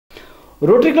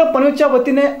Rotary club पनवेलच्या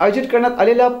वतीने आयोजित करण्यात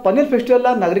आलेल्या पनवेल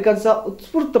फेस्टिवलला नागरिकांचा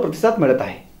उत्स्फूर्त प्रतिसाद मिळत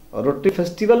आहे। रोटरी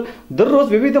फेस्टिवल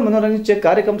दररोज विविध मनोरंजनाचे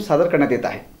कार्यक्रम सादर करण्यात येत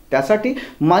आहे। त्यासाठी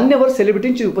मान्यवर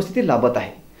सेलिब्रिटींची उपस्थिती लाभत आहे।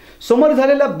 सोमवारी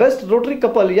झालेल्या बेस्ट रोटरी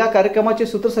कपल या कार्यक्रमाचे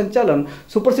सूत्रसंचालन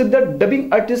सुप्रसिद्ध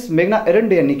डबिंग आर्टिस्ट मेघना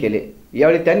एरंडे यांनी केले।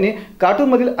 यावेळी त्यांनी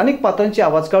कार्टूनमधील अनेक पात्रांचे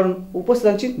आवाज काढून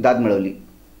उपस्थितांची दाद मिळवली।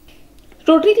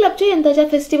 रोटरी क्लबच्या यंदाच्या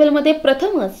फेस्टिवलमध्ये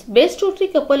प्रथमच best rotary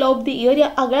couple of the year या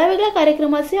आगळ्यावेगळ्या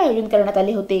कार्यक्रमाचे आयोजन करण्यात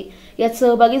आले होते। यात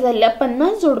सहभागी झालेल्या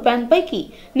 50 जोडप्यांपैकी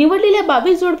निवडलेल्या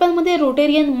 22 जोडप्यांमध्ये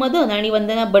रोटेरियन मदन आणि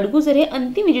वंदना बडगुजर हे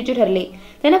अंतिम विजेते ठरले।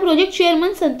 त्यांना प्रोजेक्ट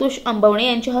चेअरमन संतोष आंबवणे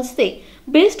यांच्या हस्ते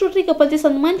बेस्ट रोटरी कपलचे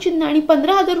सन्मान चिन्ह आणि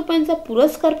 15,000 रुपयांचा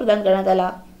पुरस्कार प्रदान करण्यात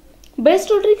आला।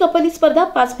 बेस्ट रोटरी कपल ही स्पर्धा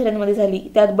 5 फेऱ्यांमध्ये झाली।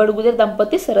 त्यात बडगुजर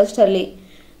दाम्पत्य सरस ठरले।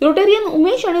 रोटेरियन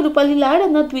उमेश आणि रुपाली लाड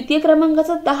यांना द्वितीय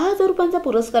क्रमांकाचा 10,000 रुपयांचा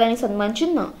पुरस्कार आणि सन्मान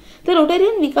चिन्ह, तर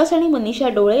रोटेरियन विकास आणि मनीषा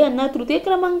डोळे यांना तृतीय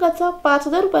क्रमांकाचा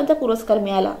 5,000 रुपयांचा पुरस्कार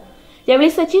मिळाला। यावेळी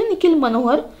सचिन निखिल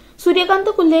मनोहर, सूर्यकांत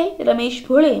कुल्हे, रमेश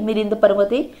भोळे, मिलिंद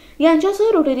पर्वते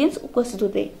यांच्यासह रोटेरियन्स उपस्थित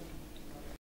होते।